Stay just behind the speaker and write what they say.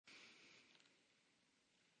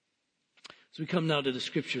As we come now to the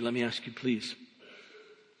scripture, let me ask you please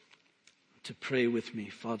to pray with me.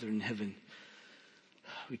 Father in heaven,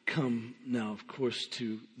 we come now, of course,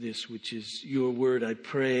 to this which is your word. I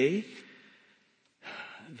pray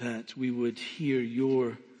that we would hear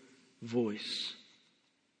your voice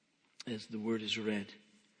as the word is read.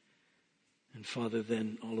 And Father,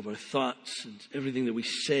 then all of our thoughts and everything that we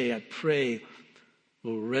say, I pray,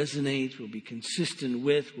 will resonate, will be consistent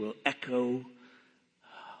with, will echo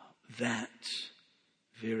that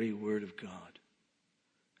very word of God.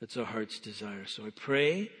 That's our heart's desire. So I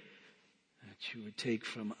pray that you would take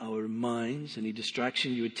from our minds any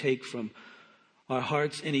distraction, you would take from our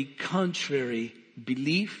hearts any contrary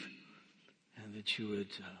belief, and that you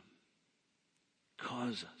would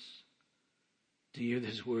cause us to hear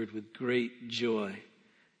this word with great joy,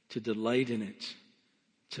 to delight in it,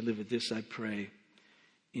 to live it. This I pray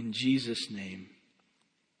in Jesus' name.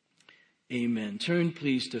 Amen. Turn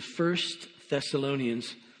please to 1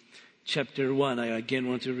 Thessalonians chapter 1. I again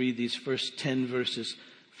want to read these first 10 verses.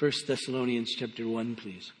 1 Thessalonians chapter 1,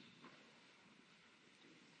 please.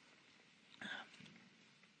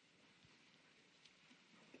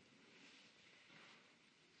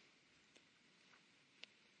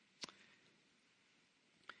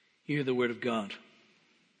 Hear the word of God.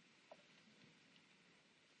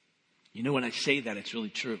 You know, when I say that, it's really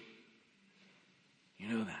true. You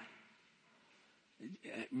know that.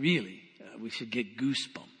 Really, we should get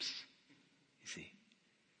goosebumps, you see,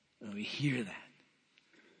 when we hear that.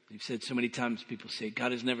 We've said so many times, people say,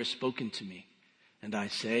 God has never spoken to me. And I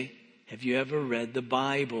say, have you ever read the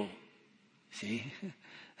Bible? See,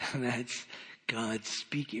 that's God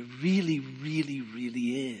speaking. It really, really,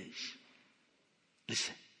 really is.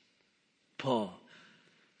 Listen, Paul,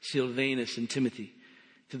 Silvanus, and Timothy,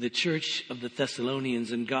 to the church of the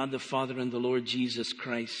Thessalonians, and God the Father and the Lord Jesus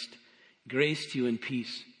Christ, grace to you and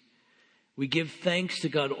peace. We give thanks to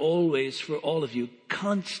God always for all of you,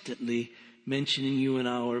 constantly mentioning you in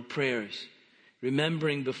our prayers,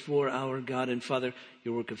 remembering before our God and Father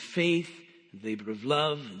your work of faith, and labor of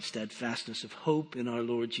love, and steadfastness of hope in our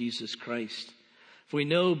Lord Jesus Christ. For we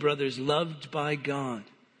know, brothers, loved by God,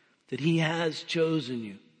 that he has chosen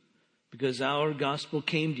you, because our gospel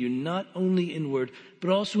came to you not only in word,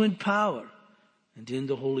 but also in power, and in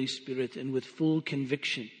the Holy Spirit, and with full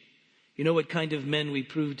conviction. You know what kind of men we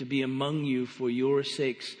proved to be among you for your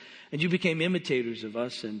sakes. And you became imitators of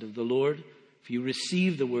us and of the Lord, for you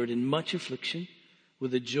received the word in much affliction,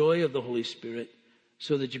 with the joy of the Holy Spirit,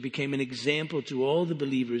 so that you became an example to all the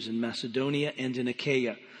believers in Macedonia and in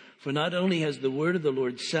Achaia. For not only has the word of the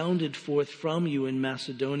Lord sounded forth from you in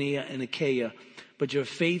Macedonia and Achaia, but your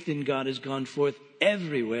faith in God has gone forth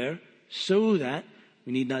everywhere, so that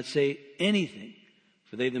we need not say anything.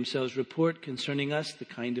 For they themselves report concerning us the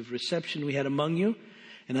kind of reception we had among you,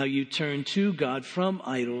 and how you turned to God from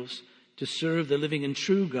idols to serve the living and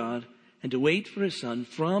true God, and to wait for his Son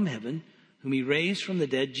from heaven, whom he raised from the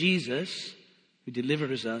dead, Jesus, who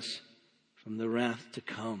delivers us from the wrath to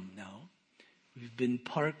come. Now, we've been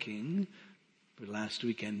parking for last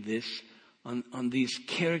weekend on these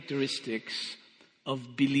characteristics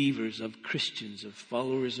of believers, of Christians, of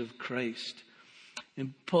followers of Christ.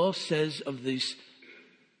 And Paul says of this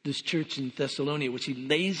church in Thessalonica, which he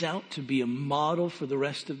lays out to be a model for the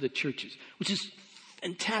rest of the churches, which is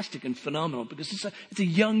fantastic and phenomenal, because it's a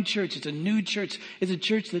young church, it's a new church, it's a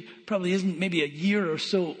church that probably isn't maybe a year or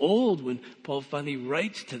so old when Paul finally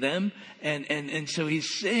writes to them, and so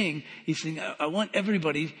he's saying, I want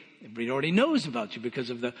everybody already knows about you because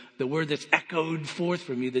of the word that's echoed forth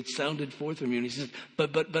from you, that sounded forth from you, and he says,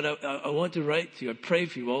 but I want to write to you, I pray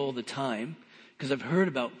for you all the time, because I've heard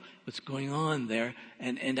about what's going on there,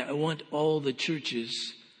 and I want all the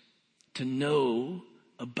churches to know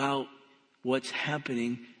about what's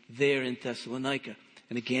happening there in Thessalonica.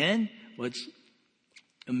 And again, what's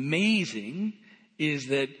amazing is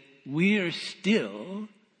that we are still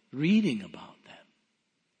reading about them.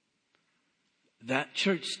 That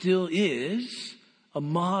church still is a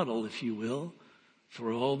model, if you will,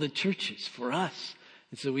 for all the churches, for us.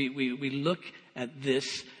 And so we look at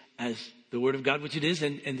this as the Word of God, which it is,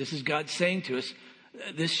 and this is God saying to us,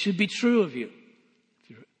 this should be true of you.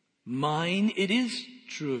 Mine, it is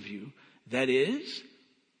true of you. That is,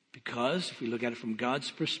 because if we look at it from God's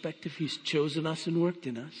perspective, he's chosen us and worked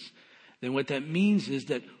in us. Then what that means is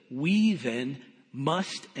that we then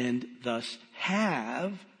must and thus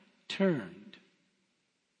have turned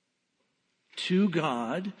to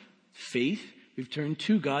God, faith, we've turned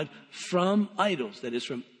to God from idols. That is,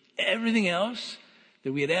 from everything else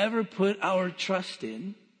that we had ever put our trust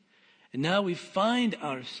in. And now we find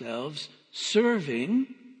ourselves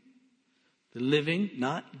serving the living,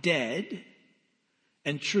 not dead,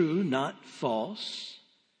 and true, not false,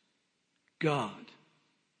 God,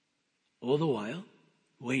 all the while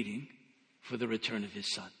waiting for the return of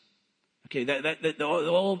his Son. Okay,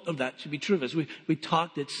 all of that should be true of us. We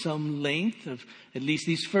talked at some length of at least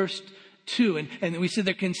these first two, and we said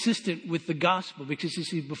they're consistent with the gospel, because you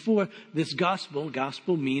see, before this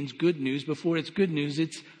gospel means good news. Before it's good news,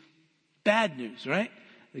 it's bad news, right?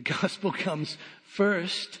 The gospel comes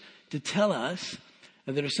first to tell us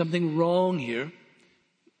that there's something wrong here,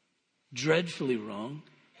 dreadfully wrong,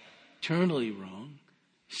 eternally wrong,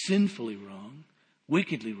 sinfully wrong,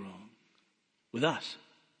 wickedly wrong with us.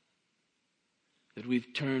 That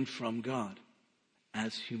we've turned from God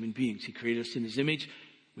as human beings. He created us in his image.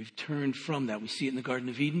 We've turned from that. We see it in the Garden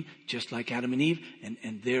of Eden, just like Adam and Eve,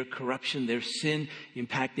 and their corruption, their sin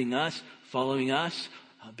impacting us, following us,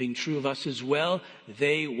 being true of us as well.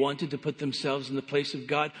 They wanted to put themselves in the place of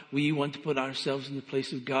God. We want to put ourselves in the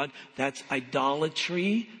place of God. That's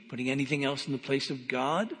idolatry, putting anything else in the place of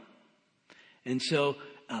God. And so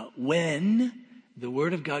when the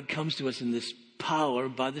Word of God comes to us in this power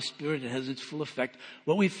by the Spirit, it has its full effect.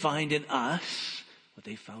 What we find in us, what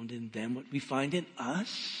they found in them, what we find in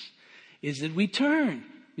us, is that we turn.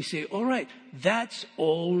 We say, all right, that's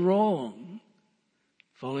all wrong.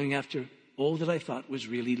 Following after all that I thought was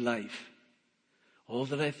really life. All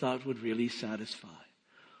that I thought would really satisfy.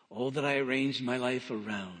 All that I arranged my life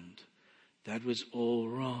around. That was all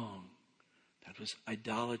wrong. That was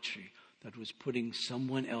idolatry. That was putting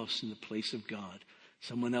someone else in the place of God.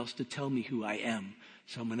 Someone else to tell me who I am.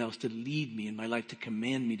 Someone else to lead me in my life, to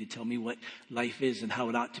command me, to tell me what life is and how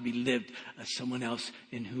it ought to be lived. Someone else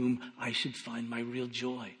in whom I should find my real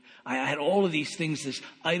joy. I had all of these things, this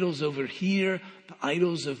idols over here, the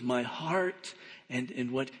idols of my heart.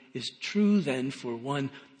 And what is true then for one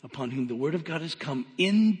upon whom the Word of God has come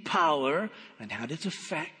in power and had its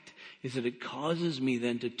effect is that it causes me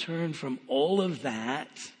then to turn from all of that.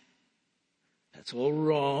 That's all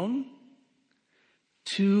wrong.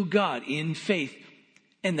 To God in faith.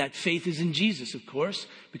 And that faith is in Jesus, of course,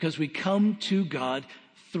 because we come to God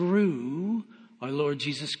through our Lord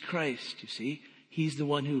Jesus Christ, you see. He's the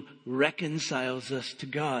one who reconciles us to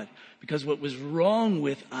God. Because what was wrong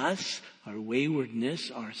with us, our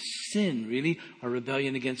waywardness, our sin, really, our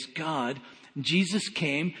rebellion against God, Jesus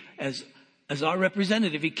came as our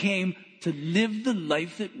representative. He came to live the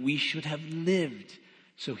life that we should have lived.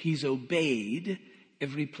 So he's obeyed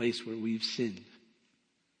every place where we've sinned.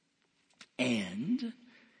 And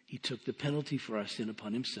he took the penalty for our sin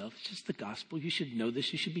upon himself. It's just the gospel. You should know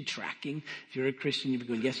this. You should be tracking. If you're a Christian, you'd be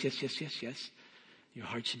going, yes, yes, yes, yes, yes. Your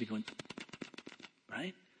heart should be going,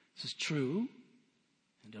 right? This is true.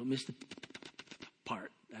 And don't miss the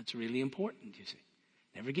part. That's really important, you see.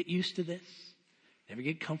 Never get used to this. Never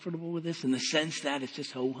get comfortable with this in the sense that it's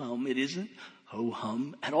just ho-hum. It isn't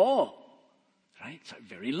ho-hum at all. Right? It's our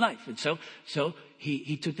very life. And so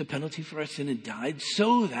he took the penalty for our sin and died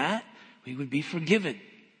so that we would be forgiven.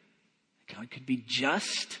 God could be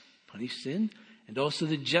just, punish sin, and also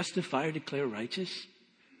the justifier, declare righteous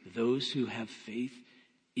those who have faith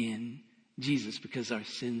in Jesus, because our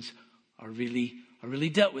sins are really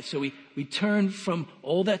dealt with. So we turn from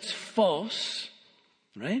all that's false,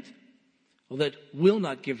 right? All that will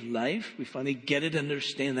not give life. We finally get it,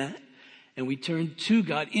 understand that. And we turn to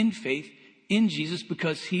God in faith in Jesus,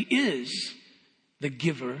 because he is the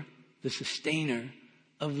giver, the sustainer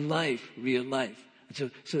of life, real life.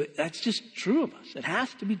 And so that's just true of us. It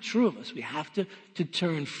has to be true of us. We have to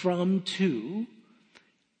turn from to,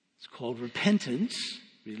 it's called repentance,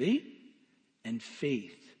 really, and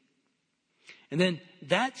faith. And then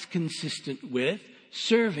that's consistent with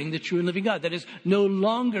serving the true and living God. That is, no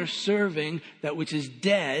longer serving that which is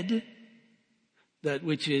dead, that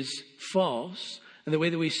which is false. And the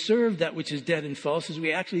way that we serve that which is dead and false is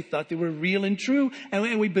we actually thought they were real and true.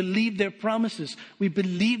 And we believed their promises. We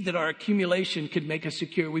believed that our accumulation could make us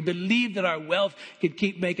secure. We believed that our wealth could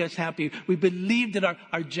make us happy. We believed that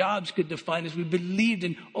our jobs could define us. We believed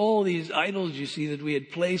in all these idols, you see, that we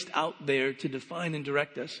had placed out there to define and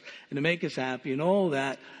direct us and to make us happy and all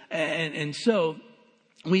that. And so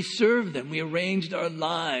we served them. We arranged our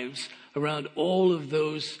lives around all of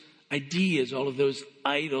those ideas, all of those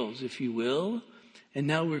idols, if you will. And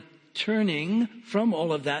now we're turning from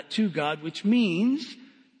all of that to God, which means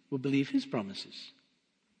we'll believe his promises.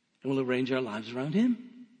 And we'll arrange our lives around him.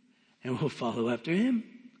 And we'll follow after him.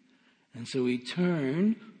 And so we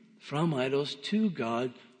turn from idols to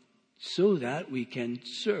God so that we can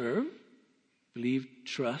serve, believe,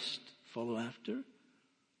 trust, follow after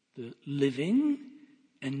the living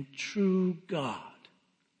and true God.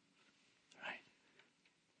 Right?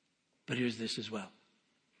 But here's this as well.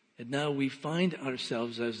 And now we find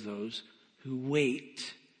ourselves as those who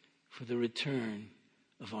wait for the return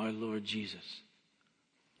of our Lord Jesus.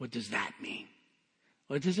 What does that mean?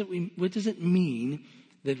 What does it mean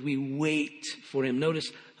that we wait for him?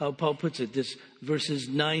 Notice how Paul puts it, this verses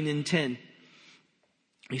 9 and 10.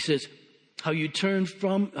 He says, how you turn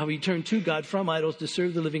to God from idols to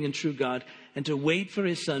serve the living and true God, and to wait for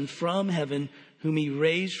his Son from heaven, whom he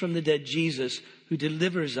raised from the dead, Jesus, who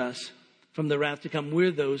delivers us from the wrath to come.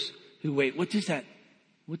 We're those who wait. What does that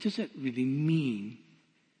really mean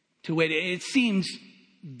to wait? It seems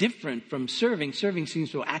different from serving. Serving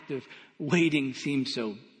seems so active. Waiting seems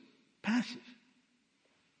so passive.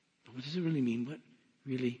 But what does it really mean? What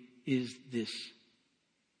really is this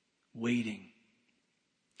waiting?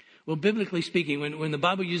 Well, biblically speaking, when the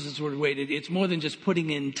Bible uses the word wait, it's more than just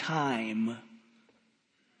putting in time.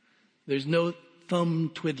 There's no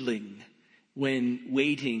thumb twiddling when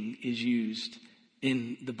waiting is used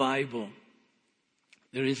in the Bible.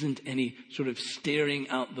 There isn't any sort of staring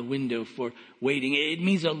out the window for waiting. It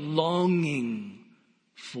means a longing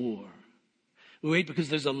for. We wait because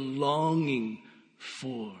there's a longing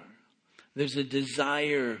for. There's a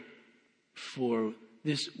desire for.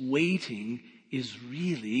 This waiting is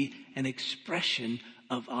really an expression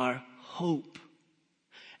of our hope.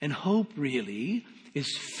 And hope really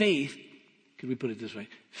is faith. Could we put it this way?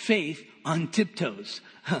 Faith on tiptoes.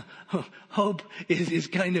 Hope is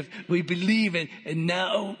kind of, we believe it, and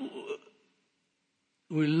now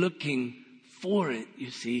we're looking for it, you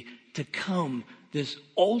see, to come, this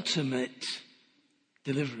ultimate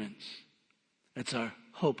deliverance. That's our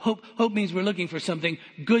hope. Hope means we're looking for something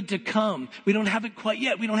good to come. We don't have it quite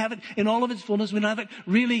yet. We don't have it in all of its fullness. We don't have it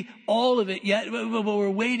really all of it yet, but we're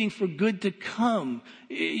waiting for good to come.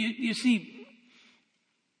 You see,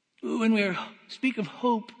 when we speak of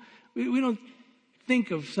hope, we don't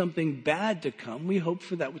think of something bad to come. We hope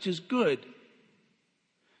for that which is good.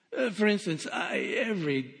 For instance,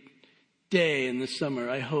 every day in the summer,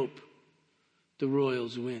 I hope the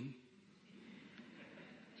Royals win.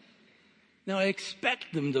 Now, I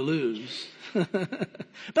expect them to lose, but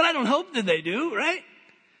I don't hope that they do, right?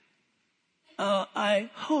 I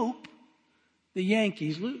hope the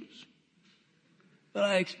Yankees lose, but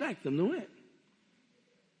I expect them to win.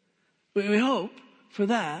 We hope for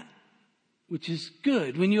that which is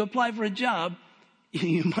good. When you apply for a job,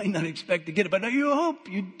 you might not expect to get it, but you hope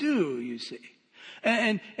you do, you see.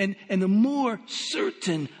 And the more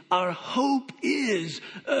certain our hope is,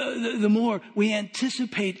 the more we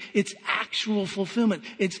anticipate its actual fulfillment,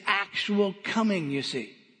 its actual coming, you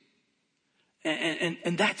see.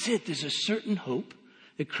 And that's it. There's a certain hope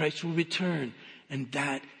that Christ will return. And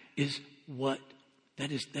that is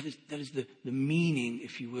the meaning,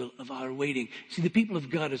 if you will, of our waiting. See, the people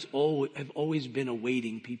of God have always been a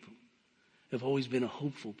waiting people, have always been a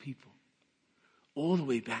hopeful people, all the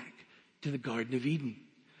way back to the Garden of Eden.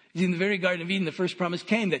 In the very Garden of Eden, the first promise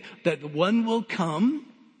came that the one will come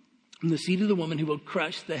from the seed of the woman who will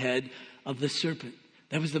crush the head of the serpent.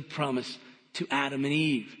 That was the promise to Adam and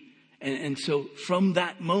Eve. And so from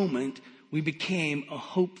that moment, we became a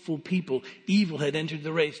hopeful people. Evil had entered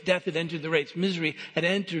the race. Death had entered the race. Misery had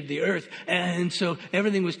entered the earth. And so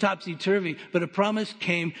everything was topsy-turvy. But a promise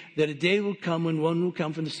came that a day will come when one will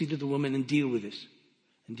come from the seed of the woman and deal with this.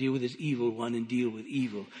 And deal with this evil one and deal with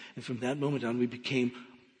evil. And from that moment on, we became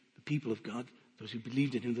the people of God. Those who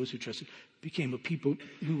believed in him, those who trusted, became a people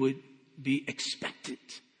who would be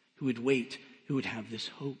expectant, who would wait, who would have this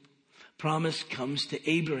hope. Promise comes to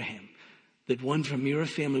Abraham that one from your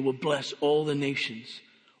family will bless all the nations,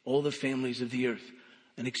 all the families of the earth.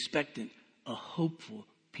 An expectant, a hopeful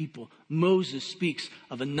people. Moses speaks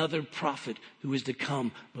of another prophet who is to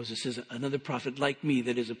come. Moses says, another prophet like me,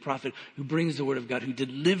 that is a prophet who brings the word of God, who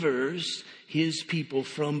delivers his people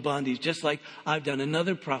from bondage, just like I've done.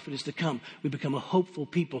 Another prophet is to come. We become a hopeful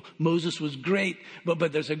people. Moses was great, but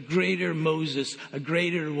there's a greater Moses, a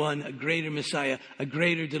greater one, a greater Messiah, a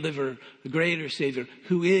greater deliverer, a greater Savior,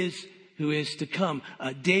 who is to come.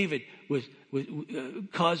 David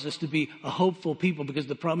caused us to be a hopeful people because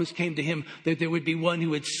the promise came to him that there would be one who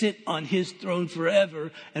would sit on his throne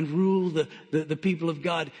forever and rule the people of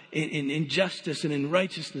God in justice and in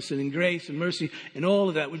righteousness and in grace and mercy, and all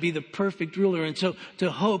of that would be the perfect ruler. And so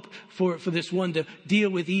to hope for this one to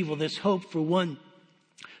deal with evil, this hope for one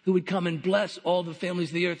who would come and bless all the families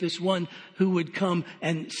of the earth, this one who would come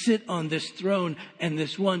and sit on this throne, and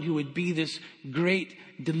this one who would be this great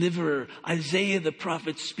deliverer. Isaiah the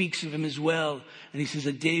prophet speaks of him as well. And he says,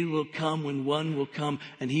 a day will come when one will come,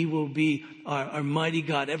 and he will be our mighty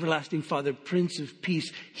God, everlasting Father, Prince of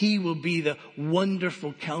Peace. He will be the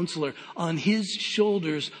wonderful counselor. On his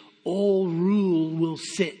shoulders all rule will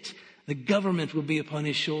sit. The government will be upon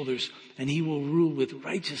his shoulders, and he will rule with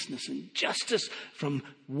righteousness and justice from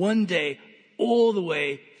one day all the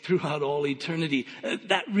way throughout all eternity.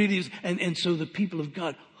 That really is, and so the people of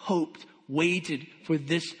God hoped, waited for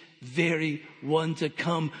this very one to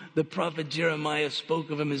come. The prophet Jeremiah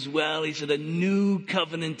spoke of him as well. He said, a new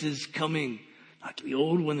covenant is coming. Not the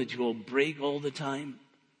old one that you all break all the time,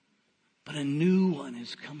 but a new one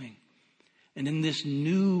is coming. And in this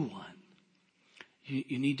new one,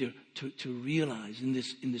 you need to realize in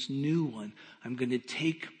this new one, I'm going to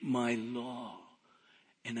take my law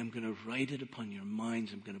and I'm going to write it upon your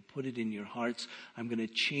minds. I'm going to put it in your hearts. I'm going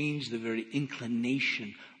to change the very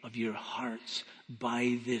inclination of your hearts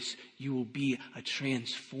by this. You will be a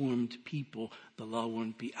transformed people. The law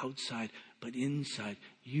won't be outside, but inside.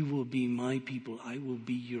 You will be my people. I will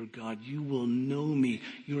be your God. You will know me.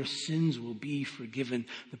 Your sins will be forgiven.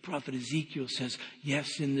 The prophet Ezekiel says,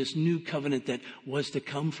 yes, in this new covenant that was to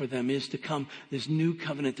come for them is to come. This new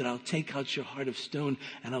covenant that I'll take out your heart of stone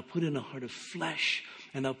and I'll put in a heart of flesh.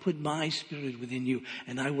 And I'll put my spirit within you,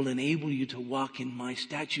 and I will enable you to walk in my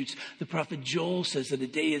statutes. The prophet Joel says that a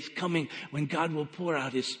day is coming when God will pour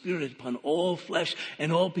out his spirit upon all flesh,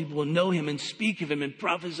 and all people will know him and speak of him and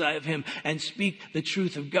prophesy of him and speak the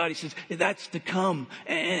truth of God. He says that's to come.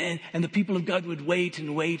 And the people of God would wait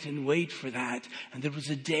and wait and wait for that. And there was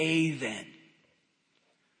a day then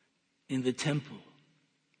in the temple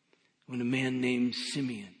when a man named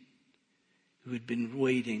Simeon, who had been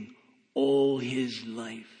waiting all his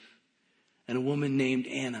life, and a woman named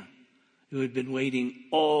Anna, who had been waiting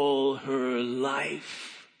all her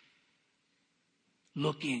life,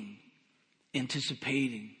 looking,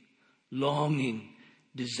 anticipating, longing,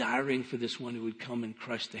 desiring for this one who would come and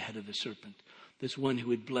crush the head of the serpent, this one who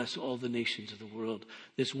would bless all the nations of the world,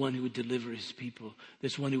 this one who would deliver his people,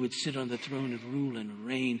 this one who would sit on the throne of rule and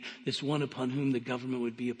reign, this one upon whom the government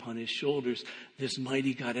would be upon his shoulders, this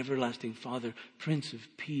mighty God, everlasting Father, Prince of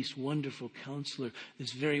Peace, wonderful Counselor,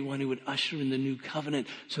 this very one who would usher in the new covenant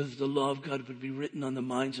so that the law of God would be written on the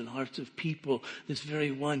minds and hearts of people, this very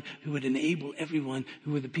one who would enable everyone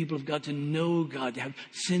who were the people of God to know God, to have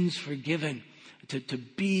sins forgiven,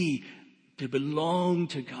 to belong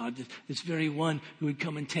to God, this very one who would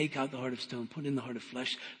come and take out the heart of stone, put in the heart of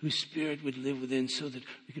flesh, whose spirit would live within so that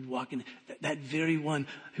we could walk in. That very one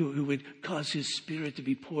who would cause his spirit to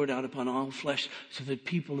be poured out upon all flesh so that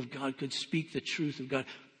people of God could speak the truth of God.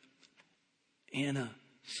 Anna,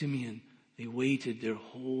 Simeon, they waited their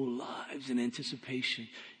whole lives in anticipation.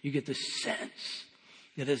 You get the sense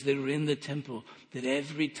that as they were in the temple, that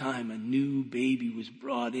every time a new baby was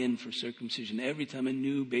brought in for circumcision, every time a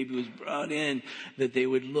new baby was brought in, that they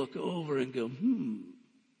would look over and go,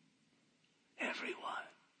 everyone.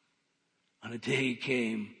 On a day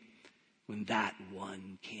came when that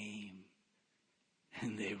one came,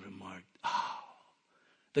 and they remarked,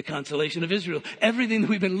 the consolation of Israel. Everything that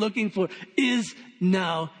we've been looking for is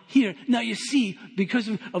now here. Now you see, because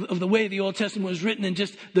of the way the Old Testament was written and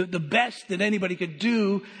just the best that anybody could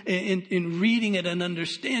do in reading it and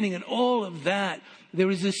understanding and all of that, there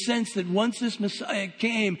was this sense that once this Messiah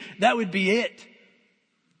came, that would be it.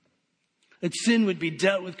 That sin would be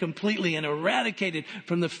dealt with completely and eradicated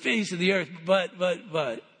from the face of the earth. But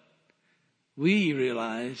we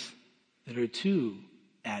realize there are two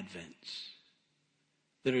Advents.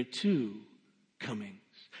 There are two comings.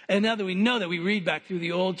 And now that we know that, we read back through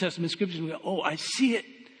the Old Testament scriptures and we go, I see it.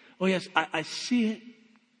 Oh yes, I see it.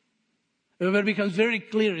 But it becomes very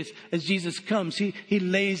clear as Jesus comes. He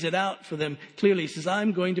lays it out for them clearly. He says,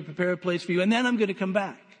 I'm going to prepare a place for you, and then I'm going to come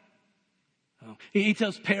back. He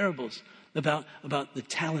tells parables about the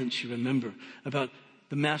talents, you remember, about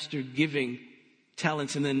the master giving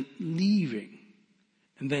talents and then leaving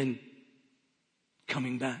and then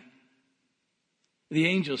coming back. The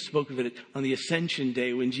angels spoke of it on the Ascension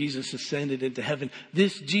Day when Jesus ascended into heaven.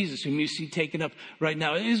 This Jesus whom you see taken up right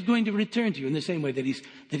now is going to return to you in the same way that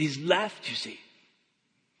he's left, you see,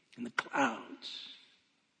 in the clouds.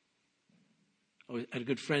 I had a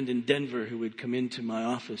good friend in Denver who would come into my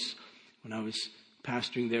office when I was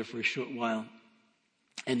pastoring there for a short while.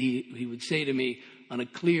 And he would say to me, on a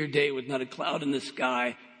clear day with not a cloud in the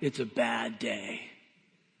sky, it's a bad day.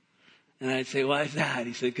 And I'd say, why is that?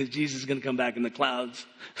 He said, because Jesus is going to come back in the clouds.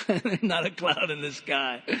 Not a cloud in the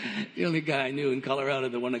sky. The only guy I knew in Colorado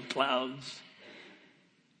that wanted clouds.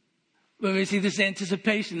 But we see this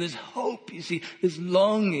anticipation, this hope, you see, this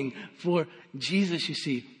longing for Jesus, you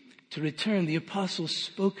see, to return. The apostles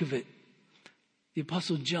spoke of it. The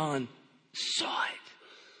apostle John saw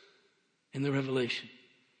it in the Revelation.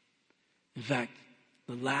 In fact,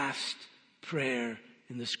 the last prayer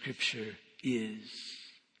in the scripture is,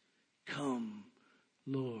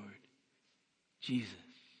 Lord Jesus.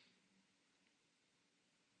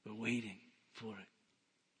 We're waiting for it.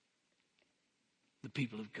 The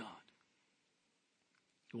people of God.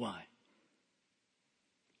 Why?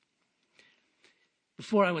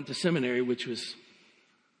 Before I went to seminary, which was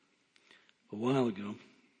a while ago,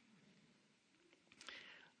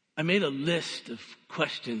 I made a list of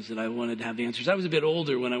questions that I wanted to have the answers. I was a bit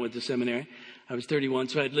older when I went to seminary. I was 31,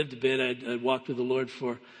 so I'd lived a bit. I'd walked with the Lord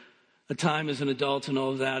for a time as an adult and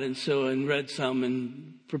all of that, and read some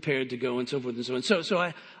and prepared to go and so forth and so on. So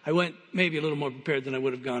I went maybe a little more prepared than I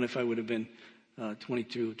would have gone if I would have been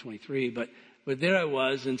 22 or 23, but there I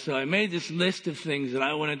was, and so I made this list of things that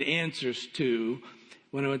I wanted answers to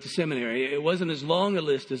when I went to seminary. It wasn't as long a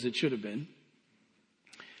list as it should have been,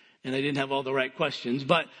 and I didn't have all the right questions,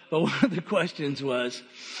 but one of the questions was,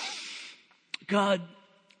 God,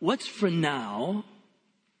 what's for now,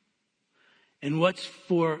 and what's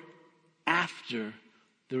for after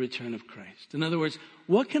the return of Christ? In other words,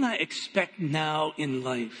 what can I expect now in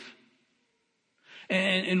life?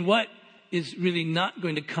 And what is really not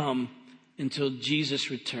going to come until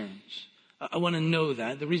Jesus returns? I want to know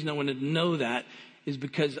that. The reason I wanted to know that is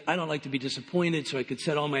because I don't like to be disappointed, so I could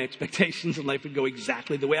set all my expectations and life would go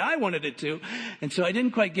exactly the way I wanted it to. And so I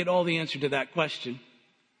didn't quite get all the answer to that question.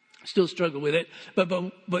 Still struggle with it.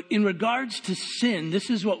 But in regards to sin,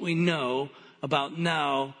 this is what we know about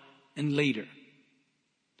now and later.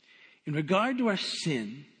 In regard to our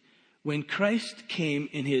sin, when Christ came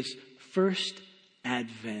in his first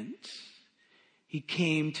advent, he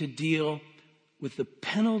came to deal with the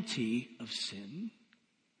penalty of sin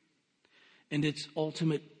and its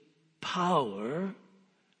ultimate power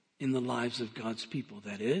in the lives of God's people.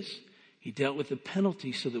 That is, he dealt with the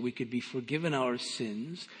penalty so that we could be forgiven our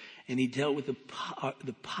sins, and he dealt with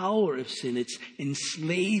the power of sin, its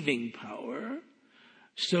enslaving power,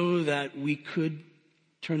 so that we could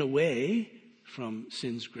turn away from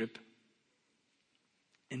sin's grip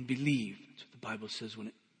and believe. That's what the Bible says when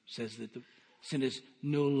it says that the sin is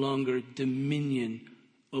no longer dominion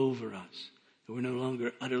over us. That we're no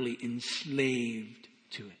longer utterly enslaved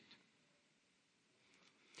to it.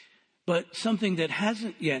 But something that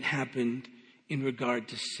hasn't yet happened in regard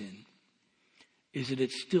to sin is that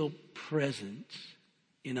it's still present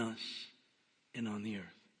in us and on the earth.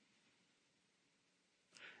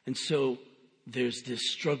 And so there's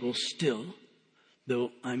this struggle still,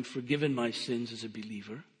 though I'm forgiven my sins as a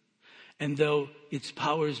believer, and though its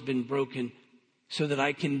power has been broken so that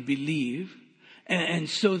I can believe, and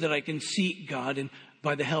so that I can seek God and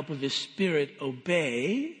by the help of his Spirit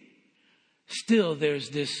obey, still there's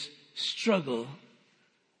this struggle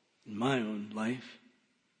in my own life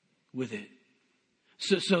with it.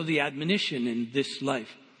 So the admonition in this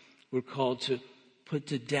life, we're called to put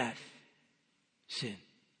to death sin,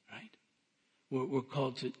 right? We're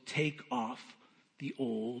called to take off the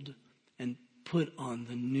old and put on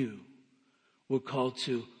the new. We're called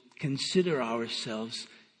to consider ourselves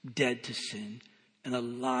dead to sin and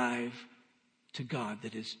alive to God,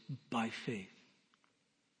 that is by faith.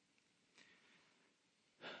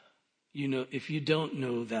 You know, if you don't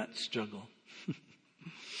know that struggle,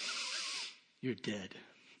 you're dead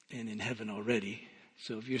and in heaven already.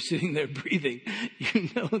 So if you're sitting there breathing, you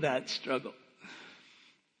know that struggle.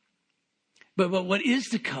 But what is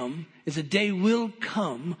to come is a day will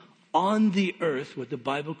come on the earth, what the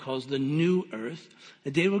Bible calls the new earth.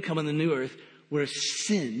 A day will come on the new earth where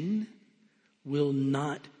sin will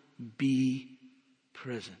not be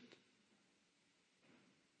present.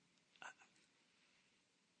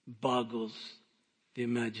 Boggles the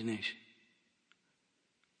imagination.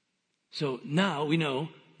 So now we know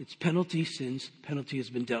it's penalty, sins. Penalty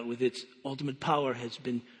has been dealt with. Its ultimate power has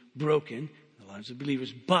been broken in the lives of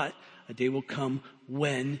believers. But a day will come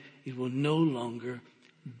when it will no longer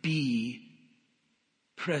be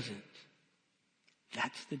present.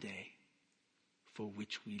 That's the day for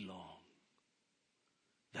which we long.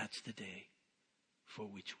 That's the day for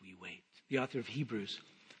which we wait. The author of Hebrews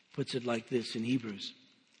puts it like this in Hebrews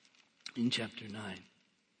in chapter 9,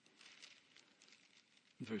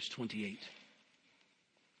 verse 28.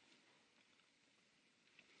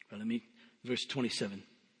 Verse 27.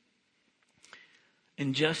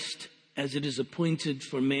 And just as it is appointed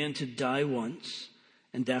for man to die once,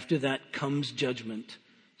 and after that comes judgment,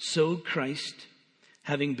 so Christ,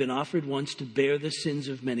 having been offered once to bear the sins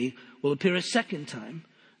of many, will appear a second time,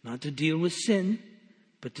 not to deal with sin,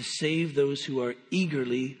 but to save those who are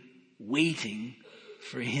eagerly waiting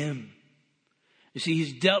for him. You see,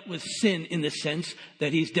 he's dealt with sin in the sense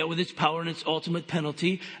that he's dealt with its power and its ultimate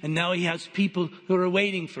penalty. And now he has people who are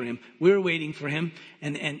waiting for him. We're waiting for him.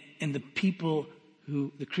 And the people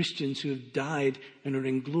the Christians who have died and are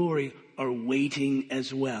in glory, are waiting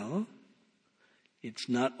as well. It's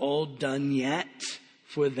not all done yet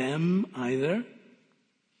for them either.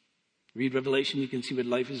 Read Revelation, you can see what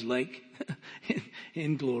life is like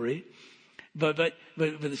in glory. But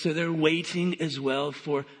so they're waiting as well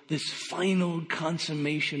for this final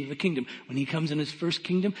consummation of the kingdom. When he comes in his first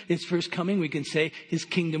kingdom, his first coming, we can say his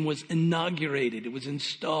kingdom was inaugurated. It was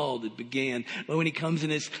installed. It began. But when he comes in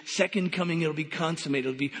his second coming, it'll be consummated.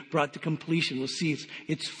 It'll be brought to completion. We'll see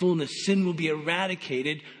its fullness. Sin will be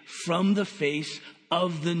eradicated from the face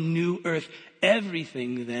of the new earth.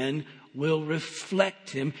 Everything then will reflect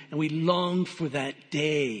him, and we long for that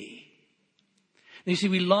day. Now, you see,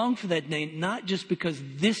 we long for that day not just because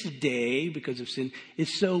this day, because of sin,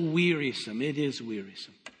 is so wearisome. It is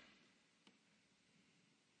wearisome.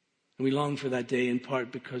 And we long for that day in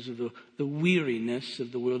part because of the weariness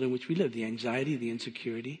of the world in which we live, the anxiety, the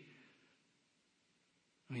insecurity.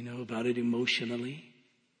 We know about it emotionally.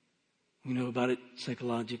 We know about it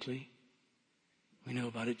psychologically. We know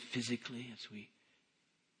about it physically as we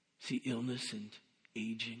see illness and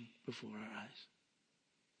aging before our eyes.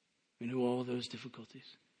 We know all those difficulties.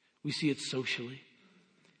 We see it socially,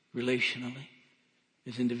 relationally,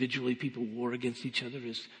 as individually people war against each other,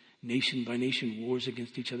 as nation by nation wars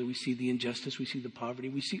against each other. We see the injustice, we see the poverty,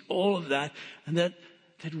 we see all of that, and that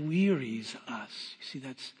wearies us. You see,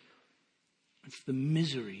 that's the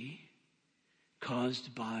misery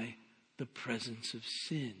caused by the presence of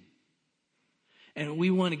sin. And we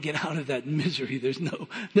want to get out of that misery. There's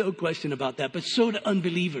no question about that. But so do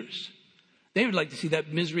unbelievers. They would like to see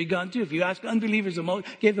that misery gone too. If you ask unbelievers,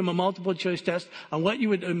 gave them a multiple choice test on what you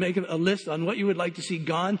would make a list on what you would like to see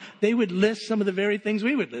gone, they would list some of the very things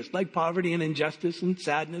we would list, like poverty and injustice and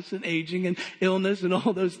sadness and aging and illness and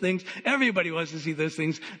all those things. Everybody wants to see those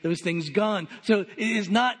things gone. So it is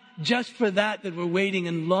not just for that we're waiting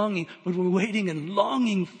and longing. What we're waiting and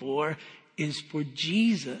longing for is for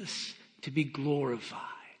Jesus to be glorified.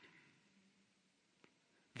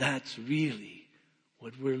 That's really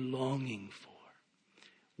what we're longing for.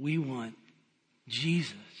 We want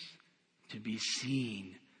Jesus to be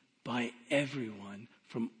seen by everyone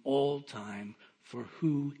from all time for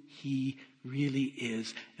who he really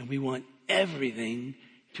is. And we want everything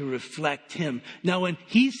to reflect him. Now, when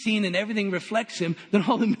he's seen and everything reflects him, then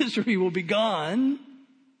all the misery will be gone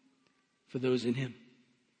for those in him.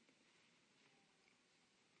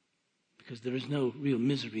 Because there is no real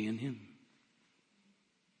misery in him.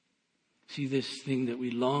 See, this thing that we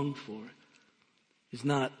long for is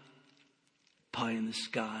not pie in the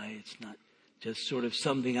sky. It's not just sort of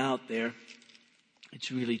something out there. It's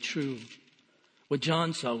really true. What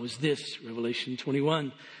John saw was this, Revelation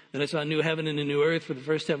 21. Then I saw a new heaven and a new earth, for the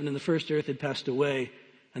first heaven and the first earth had passed away,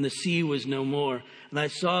 and the sea was no more. And I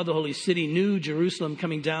saw the holy city, New Jerusalem,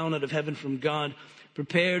 coming down out of heaven from God,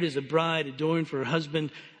 prepared as a bride adorned for her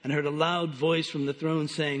husband, and heard a loud voice from the throne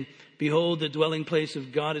saying, Behold, the dwelling place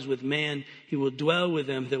of God is with man. He will dwell with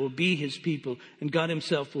them. They will be his people, and God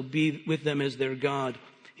himself will be with them as their God.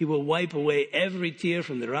 He will wipe away every tear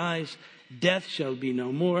from their eyes. Death shall be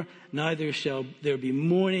no more, neither shall there be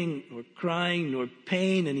mourning, nor crying, nor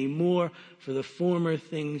pain any more, for the former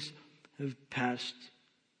things have passed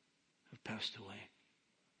away.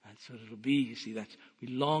 That's what it'll be. You see, we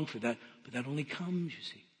long for that, but that only comes, you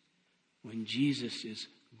see, when Jesus is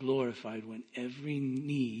glorified, when every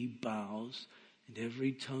knee bows and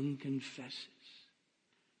every tongue confesses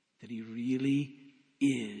that he really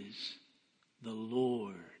is the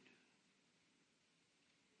Lord.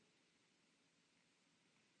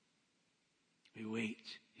 We wait,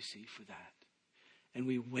 you see, for that. And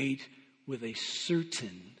we wait with a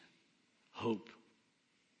certain hope.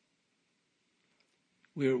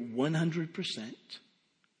 We're 100%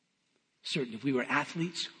 certain. If we were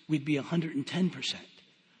athletes, we'd be 110%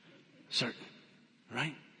 certain,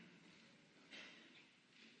 right?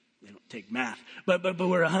 They don't take math. But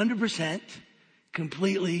we're 100%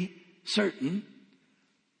 completely certain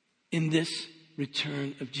in this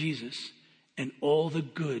return of Jesus and all the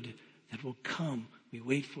good that will come. We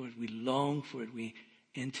wait for it. We long for it. We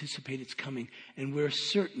anticipate its coming. And we're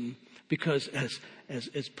certain because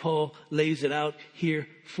as Paul lays it out here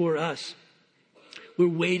for us, we're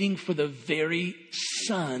waiting for the very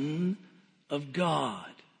Son of God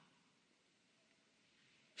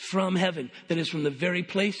from heaven. That is, from the very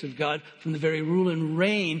place of God, from the very rule and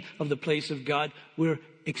reign of the place of God. We're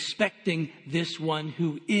expecting this one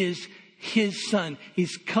who is his Son.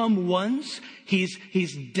 He's come once. He's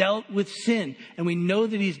dealt with sin. And we know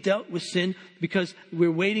that he's dealt with sin because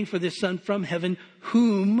we're waiting for this Son from heaven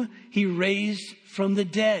whom he raised from the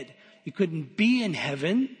dead. He couldn't be in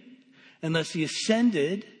heaven unless he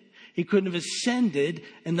ascended. He couldn't have ascended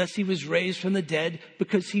unless he was raised from the dead,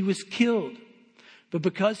 because he was killed. But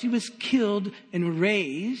because he was killed and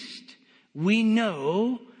raised, we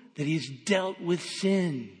know that he's dealt with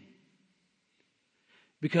sin.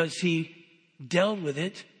 Because he dealt with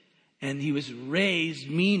it and he was raised,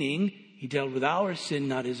 meaning he dealt with our sin,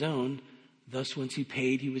 not his own. Thus, once he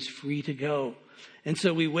paid, he was free to go. And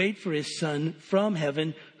so we wait for his Son from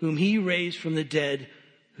heaven, whom he raised from the dead,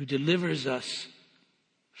 who delivers us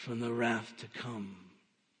from the wrath to come.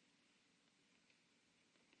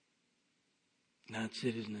 That's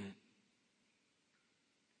it, isn't it?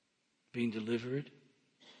 Being delivered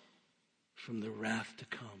from the wrath to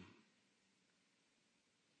come.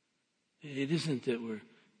 It isn't that we're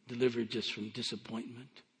delivered just from disappointment.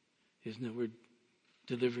 It isn't that we're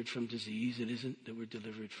delivered from disease. It isn't that we're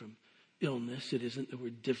delivered from illness. It isn't that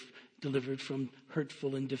we're delivered from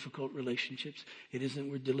hurtful and difficult relationships. It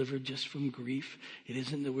isn't we're delivered just from grief. It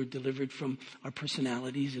isn't that we're delivered from our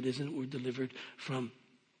personalities. It isn't we're delivered from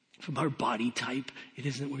our body type. It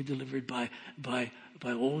isn't we're delivered by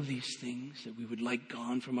all of these things that we would like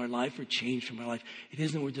gone from our life or changed from our life. It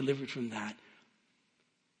isn't we're delivered from that.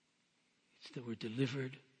 It's that we're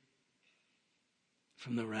delivered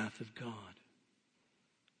from the wrath of God.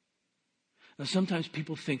 Now, sometimes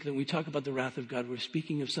people think that when we talk about the wrath of God, we're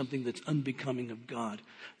speaking of something that's unbecoming of God,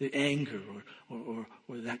 the anger or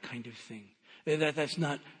that kind of thing. That's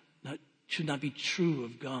should not be true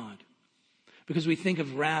of God. Because we think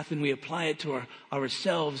of wrath and we apply it to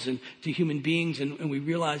ourselves and to human beings, and we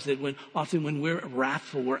realize that often when we're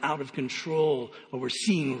wrathful, we're out of control, or we're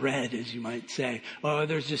seeing red, as you might say, or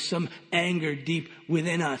there's just some anger deep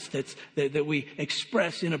within us that we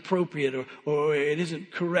express inappropriate, or it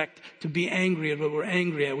isn't correct to be angry at what we're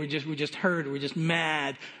angry at. We're just hurt, or we're just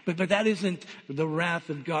mad. But that isn't the wrath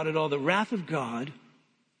of God at all. The wrath of God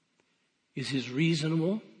is his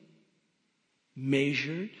reasonable,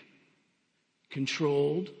 measured,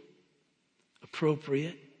 controlled,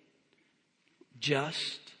 appropriate,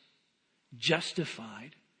 just,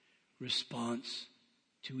 justified response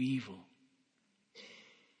to evil.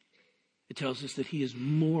 It tells us that he is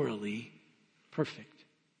morally perfect,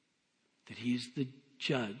 that he's the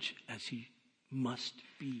judge as he must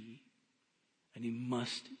be, and he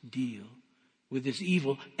must deal with this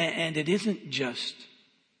evil. And it isn't just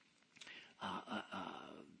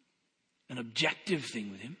an objective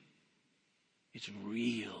thing with him. It's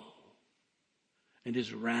real. And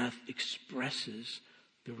his wrath expresses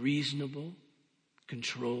the reasonable,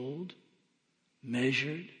 controlled,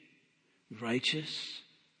 measured, righteous,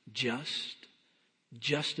 just,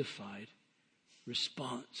 justified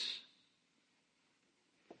response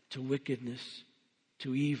to wickedness,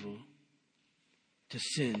 to evil, to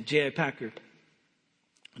sin. J.I. Packer,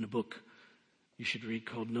 in a book you should read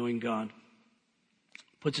called Knowing God,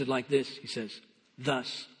 puts it like this. He says,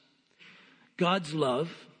 thus, God's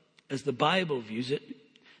love, as the Bible views it,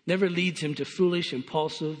 never leads him to foolish,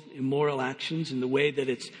 impulsive, immoral actions in the way that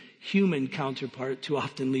its human counterpart too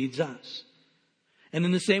often leads us. And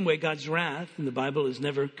in the same way, God's wrath in the Bible is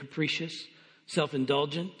never capricious,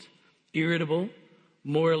 self-indulgent, irritable,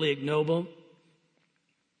 morally ignoble,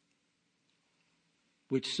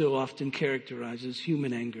 which so often characterizes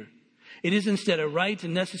human anger. It is instead a right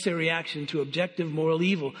and necessary reaction to objective moral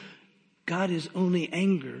evil. God is only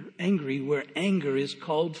angry where anger is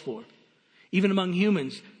called for. Even among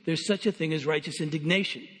humans, there's such a thing as righteous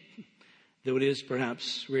indignation, though it is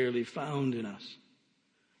perhaps rarely found in us.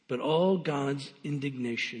 But all God's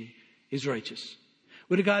indignation is righteous.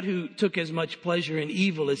 Would a God who took as much pleasure in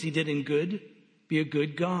evil as he did in good be a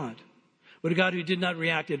good God? Would a God who did not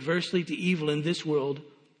react adversely to evil in this world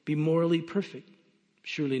be morally perfect?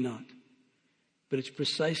 Surely not. But it's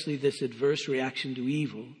precisely this adverse reaction to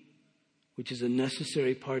evil, which is a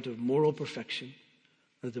necessary part of moral perfection,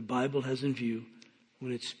 that the Bible has in view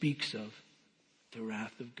when it speaks of the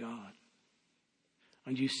wrath of God.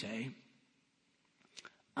 And you say,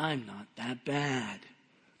 I'm not that bad.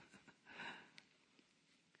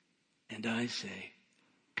 And I say,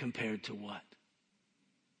 compared to what?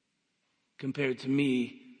 Compared to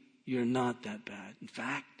me, you're not that bad. In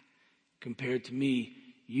fact, compared to me,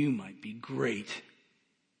 you might be great.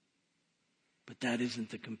 But that isn't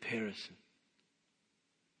the comparison.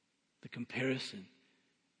 The comparison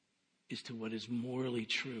is to what is morally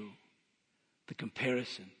true. The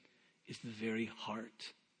comparison is the very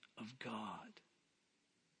heart of God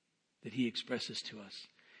that he expresses to us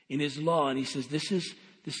in his law. And he says, this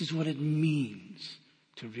is what it means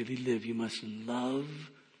to really live. You must love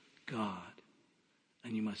God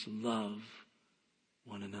and you must love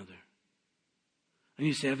one another. And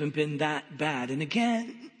you say, I haven't been that bad. And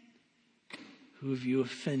again, Who have you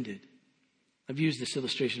offended? I've used this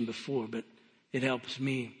illustration before, but it helps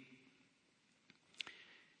me.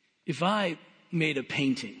 If I made a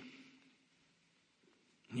painting,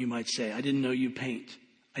 you might say, I didn't know you paint.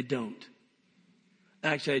 I don't.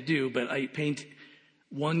 Actually, I do, but I paint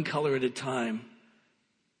one color at a time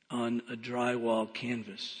on a drywall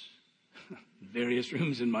canvas. Various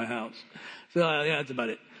rooms in my house. So yeah, that's about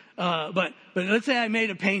it. But let's say I made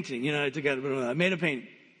a painting. I made a painting.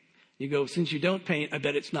 You go, since you don't paint, I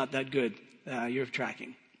bet it's not that good. You're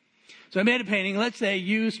tracking. So I made a painting. Let's say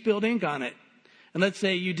you spilled ink on it. And let's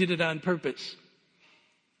say you did it on purpose.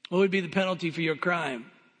 What would be the penalty for your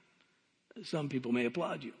crime? Some people may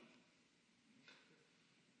applaud you.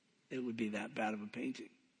 It would be that bad of a painting.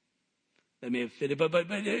 That may have fitted, but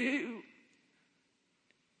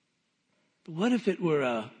what if it were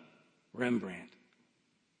a Rembrandt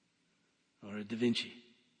or a Da Vinci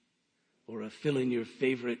or a fill in your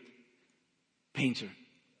favorite painter,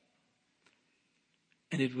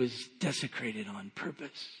 and it was desecrated on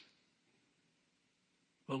purpose?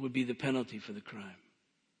 What would be the penalty for the crime?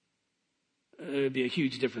 There would be a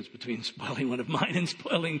huge difference between spoiling one of mine and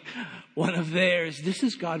spoiling one of theirs. This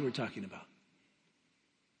is God we're talking about.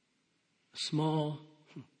 A small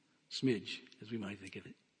smidge, as we might think of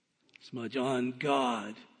it. Smudge on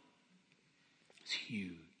God is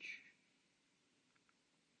huge.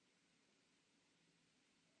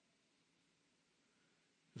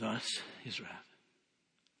 Thus, his wrath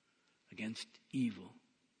against evil,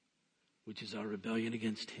 which is our rebellion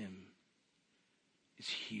against him, is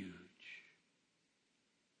huge.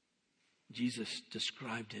 Jesus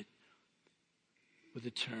described it with the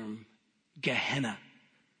term Gehenna,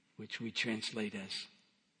 which we translate as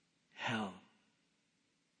hell.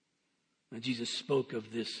 Now, Jesus spoke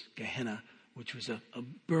of this Gehenna, which was a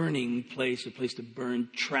burning place, a place to burn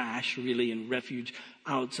trash, really, and refuge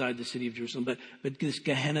outside the city of Jerusalem. But this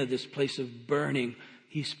Gehenna, this place of burning,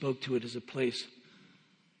 he spoke to it as a place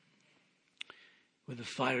where the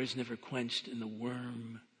fire is never quenched and the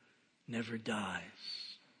worm never dies.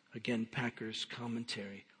 Again, Packer's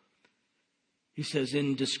commentary. He says,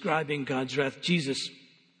 in describing God's wrath, Jesus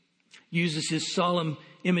uses his solemn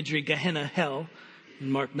imagery, Gehenna, hell,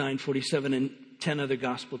 in Mark 9:47 and 10 other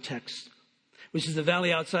gospel texts, which is the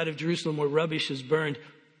valley outside of Jerusalem where rubbish is burned.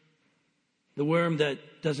 The worm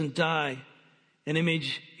that doesn't die, an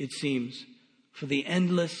image, it seems, for the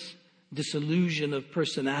endless disillusion of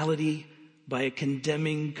personality by a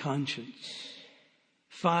condemning conscience.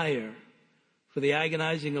 Fire, for the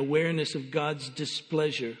agonizing awareness of God's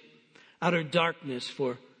displeasure. Outer darkness,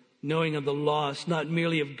 for knowing of the loss, not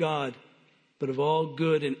merely of God, but of all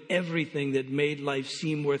good and everything that made life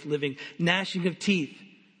seem worth living. Gnashing of teeth,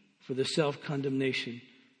 for the self-condemnation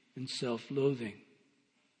and self-loathing.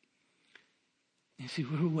 You see,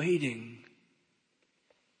 we're waiting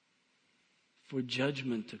for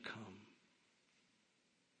judgment to come.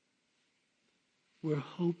 We're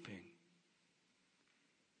hoping.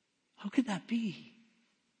 How could that be?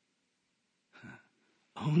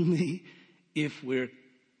 Only if we're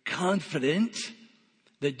confident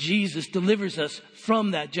that Jesus delivers us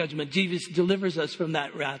from that judgment. Jesus delivers us from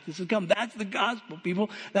that wrath. This has come. That's the gospel,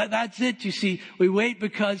 people. That's it, you see. We wait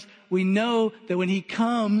because we know that when he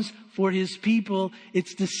comes for his people,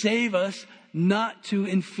 it's to save us, not to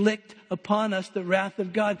inflict upon us the wrath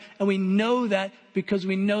of God. And we know that because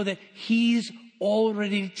we know that he's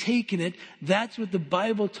already taken it. That's what the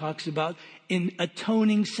Bible talks about in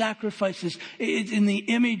atoning sacrifices. It's in the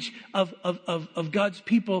image of God's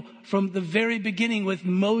people from the very beginning with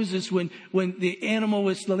Moses when the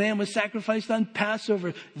lamb was sacrificed on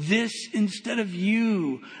Passover. This instead of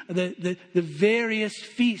you. The various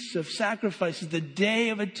feasts of sacrifices, the Day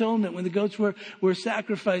of Atonement when the goats were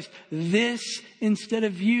sacrificed. This instead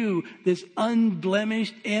of you, this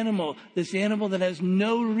unblemished animal, this animal that has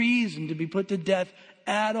no reason to be put to death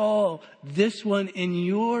at all. This one in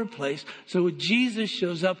your place. So when Jesus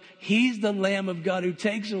shows up, he's the Lamb of God who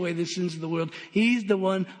takes away the sins of the world. He's the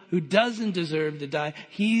one who doesn't deserve to die.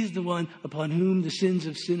 He's the one upon whom the sins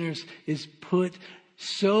of sinners is put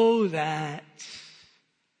so that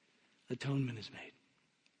atonement is made.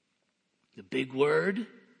 The big word,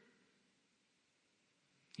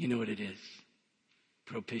 you know what it is.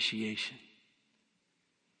 Propitiation.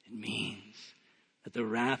 It means that the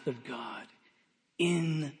wrath of God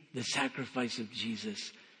in the sacrifice of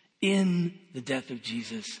Jesus, in the death of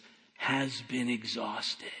Jesus, has been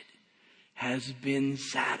exhausted, has been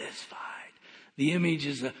satisfied. The image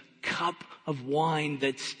is a cup of wine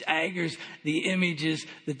that staggers. The image is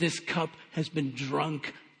that this cup has been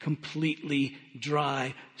drunk completely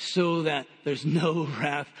dry so that there's no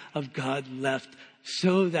wrath of God left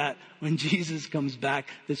so that when Jesus comes back,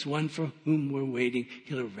 this one for whom we're waiting,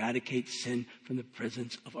 he'll eradicate sin from the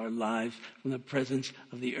presence of our lives, from the presence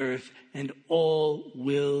of the earth, and all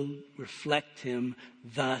will reflect him.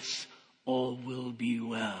 Thus, all will be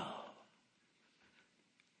well.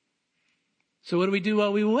 So what do we do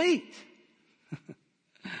while we wait?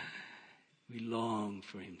 We long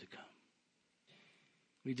for him to come.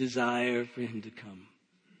 We desire for him to come.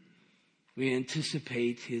 We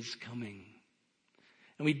anticipate his coming.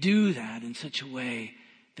 And we do that in such a way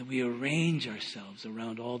that we arrange ourselves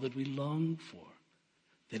around all that we long for.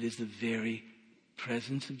 That is the very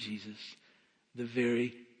presence of Jesus, the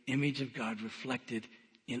very image of God reflected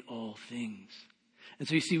in all things. And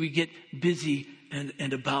so you see, we get busy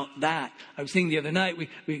and about that. I was thinking the other night,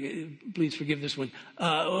 we please forgive this one.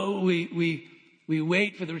 We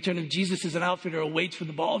wait for the return of Jesus as an outfitter waits for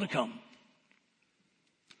the ball to come.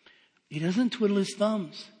 He doesn't twiddle his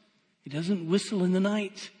thumbs. He doesn't whistle in the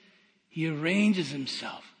night. He arranges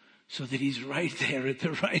himself so that he's right there at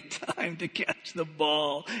the right time to catch the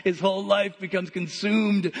ball. His whole life becomes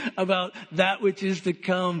consumed about that which is to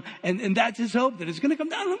come. And that's his hope, that it's going to come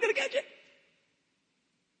down and I'm going to catch it.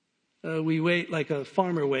 We wait like a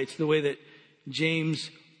farmer waits. The way that James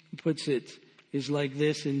puts it is like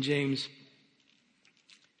this in James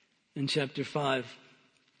in chapter 5.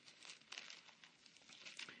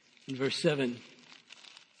 In verse 7.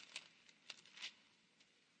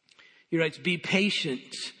 He writes, "Be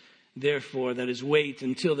patient, therefore," that is, wait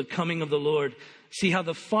until the coming of the Lord. See how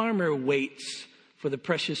the farmer waits for the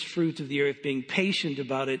precious fruit of the earth, being patient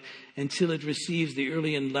about it until it receives the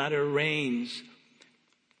early and latter rains.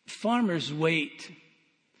 Farmers wait,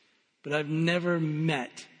 but I've never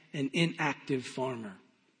met an inactive farmer.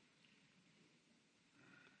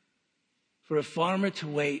 For a farmer to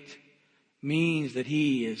wait means that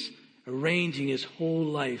he is arranging his whole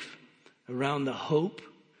life around the hope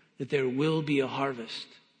that there will be a harvest.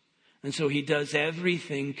 And so he does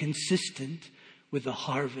everything consistent with the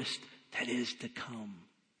harvest that is to come.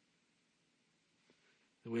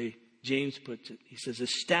 The way James puts it, he says,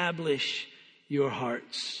 "Establish your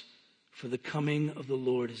hearts, for the coming of the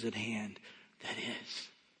Lord is at hand." That is,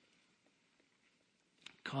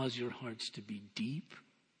 cause your hearts to be deep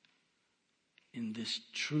in this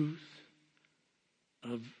truth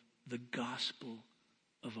of the gospel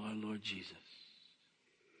of our Lord Jesus.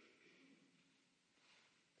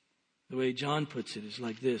 The way John puts it is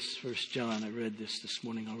like this. 1 John, I read this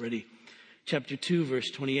morning already. Chapter 2, verse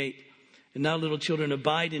 28. "And now, little children,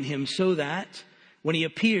 abide in him, so that when he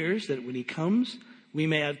appears," that when he comes, "we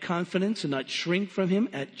may have confidence and not shrink from him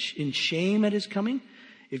in shame at his coming.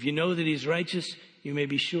 If you know that he's righteous, you may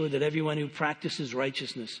be sure that everyone who practices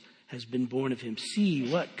righteousness has been born of him. See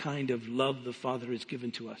what kind of love the Father has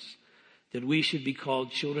given to us, that we should be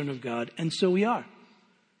called children of God, and so we are.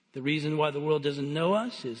 The reason why the world doesn't know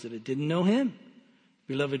us is that it didn't know him.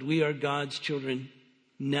 Beloved, we are God's children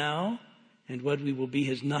now, and what we will be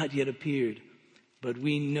has not yet appeared. But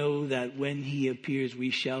we know that when he appears, we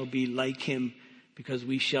shall be like him, because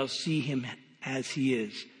we shall see him as he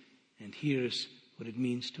is." And here's what it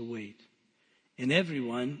means to wait. "And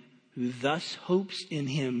everyone who thus hopes in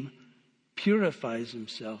him purifies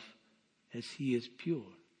himself as he is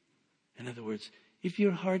pure." In other words, if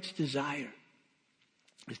your heart's desire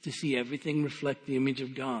is to see everything reflect the image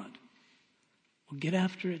of God, well, get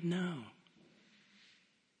after it now.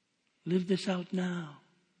 Live this out now.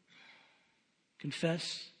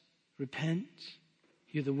 Confess, repent,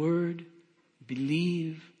 hear the word,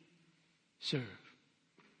 believe, serve.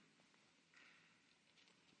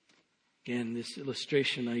 Again, this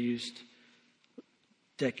illustration I used a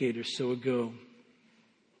decade or so ago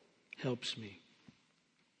helps me.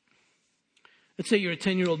 Let's say you're a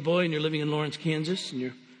 10-year-old boy and you're living in Lawrence, Kansas, and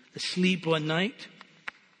you're asleep one night,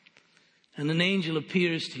 and an angel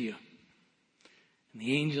appears to you. And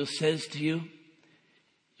the angel says to you,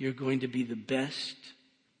 "You're going to be the best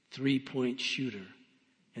three-point shooter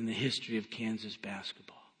in the history of Kansas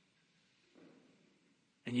basketball."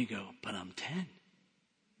 And you go, "But I'm 10.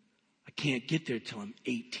 I can't get there till I'm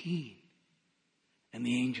 18. And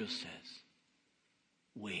the angel says,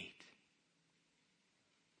 "Wait."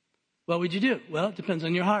 What would you do? Well, it depends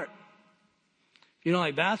on your heart. If you don't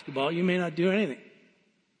like basketball, you may not do anything.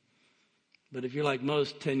 But if you're like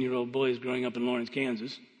most 10-year-old boys growing up in Lawrence,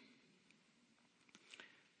 Kansas,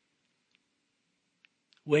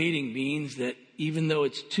 waiting means that even though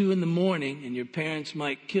it's 2 a.m. and your parents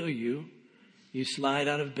might kill you, you slide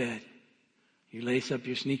out of bed. You lace up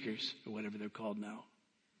your sneakers, or whatever they're called now.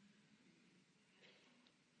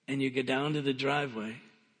 And you get down to the driveway,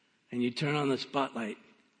 and you turn on the spotlight,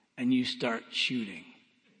 and you start shooting.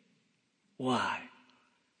 Why?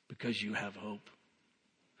 because you have hope.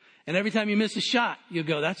 And every time you miss a shot, you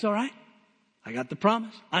go, that's all right. I got the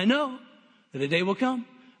promise. I know that a day will come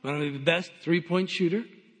when I'll be the best 3-point shooter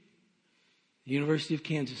the University of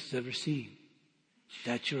Kansas has ever seen.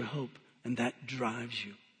 That's your hope, and that drives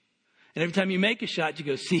you. And every time you make a shot, you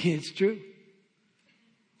go, see, it's true.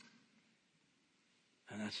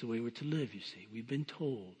 And that's the way we're to live, you see. We've been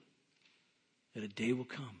told that a day will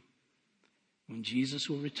come when Jesus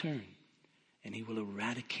will return and he will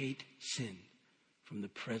eradicate sin from the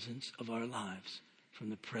presence of our lives, from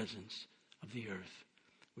the presence of the earth.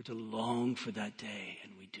 We're to long for that day,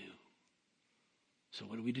 and we do. So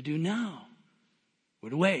what are we to do now?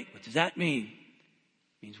 We're to wait. What does that mean?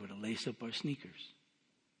 It means we're to lace up our sneakers.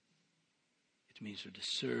 It means we're to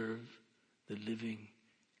serve the living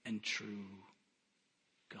and true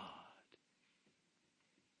God.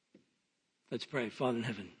 Let's pray. Father in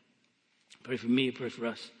heaven, pray for me, pray for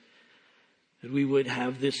us, that we would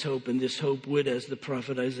have this hope, and this hope would, as the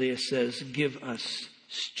prophet Isaiah says, give us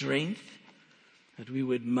strength, that we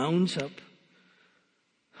would mount up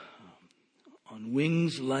on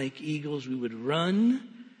wings like eagles. We would run,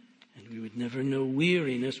 and we would never know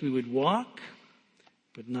weariness. We would walk,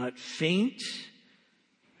 but not faint,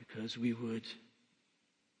 because we would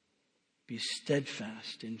be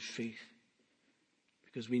steadfast in faith,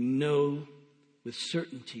 because we know with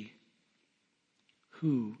certainty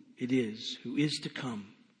who it is who is to come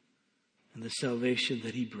and the salvation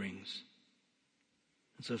that he brings.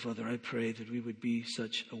 And so, Father, I pray that we would be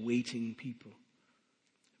such a waiting people,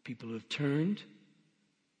 people who have turned,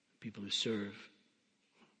 people who serve,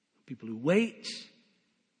 people who wait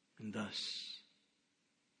and thus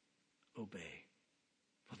obey.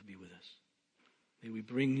 Father, be with us. May we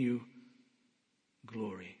bring you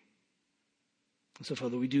glory. And so,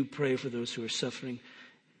 Father, we do pray for those who are suffering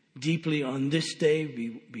deeply on this day,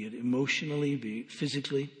 be it emotionally, be it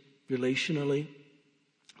physically, relationally,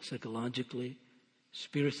 psychologically,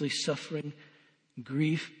 spiritually suffering,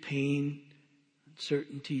 grief, pain,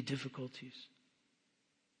 uncertainty, difficulties.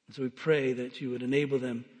 And so we pray that you would enable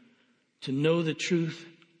them to know the truth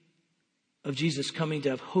of Jesus coming, to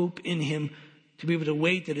have hope in him, to be able to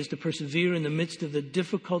wait, that is to persevere in the midst of the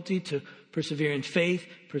difficulty, to persevere in faith,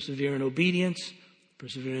 persevere in obedience,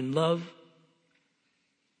 persevere in love,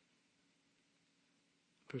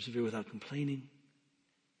 persevere without complaining.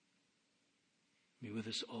 Be with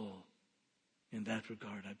us all in that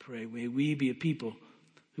regard, I pray. May we be a people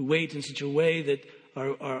who wait in such a way that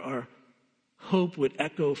our hope would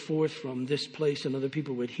echo forth from this place, and other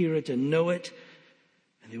people would hear it and know it,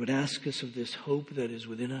 and they would ask us of this hope that is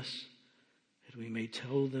within us, that we may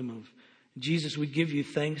tell them of Jesus. We give you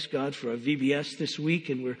thanks, God, for our VBS this week,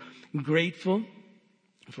 and we're grateful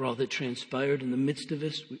for all that transpired in the midst of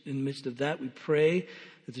this. In the midst of that, we pray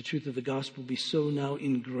that the truth of the gospel be so now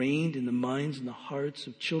ingrained in the minds and the hearts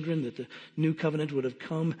of children, that the new covenant would have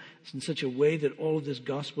come in such a way that all of this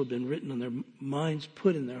gospel had been written on their minds,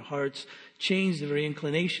 put in their hearts, changed the very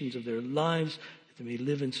inclinations of their lives, that they may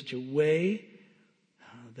live in such a way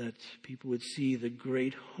that people would see the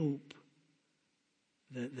great hope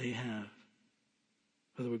that they have.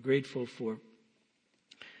 Father, we're grateful for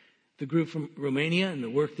the group from Romania and the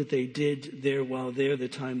work that they did there while there, the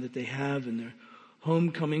time that they have in their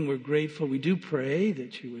homecoming. We're grateful. We do pray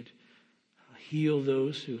that you would heal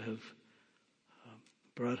those who have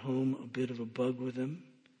brought home a bit of a bug with them,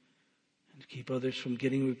 and keep others from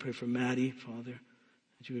getting. We pray for Maddie, Father,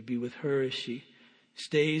 that you would be with her as she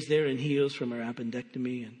stays there and heals from her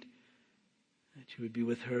appendectomy, and that you would be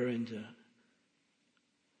with her and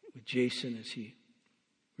with Jason as he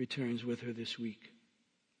returns with her this week.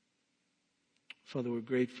 Father, we're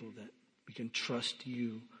grateful that we can trust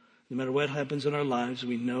you. No matter what happens in our lives,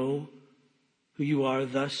 we know who you are.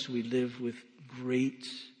 Thus, we live with great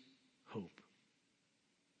hope.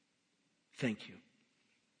 Thank you.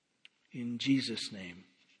 In Jesus' name,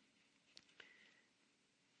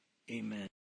 amen.